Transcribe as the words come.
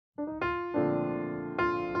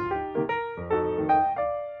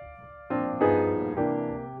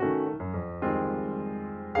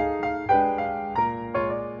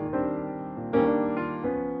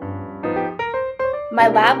My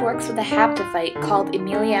lab works with a haptophyte called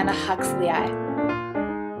Emiliana huxleyi.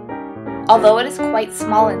 Although it is quite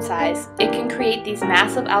small in size, it can create these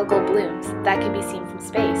massive algal blooms that can be seen from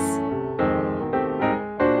space.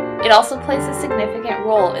 It also plays a significant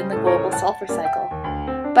role in the global sulfur cycle.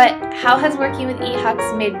 But how has working with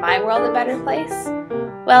eHux made my world a better place?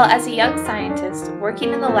 Well, as a young scientist,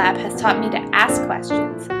 working in the lab has taught me to ask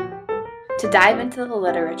questions, to dive into the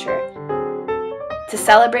literature, to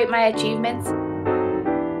celebrate my achievements,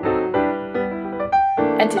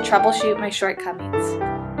 and to troubleshoot my shortcomings.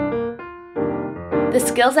 The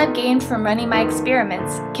skills I've gained from running my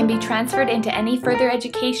experiments can be transferred into any further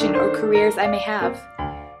education or careers I may have.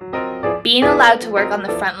 Being allowed to work on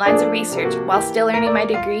the front lines of research while still earning my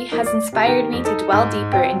degree has inspired me to dwell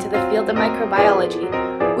deeper into the field of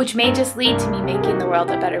microbiology, which may just lead to me making the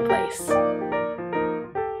world a better place.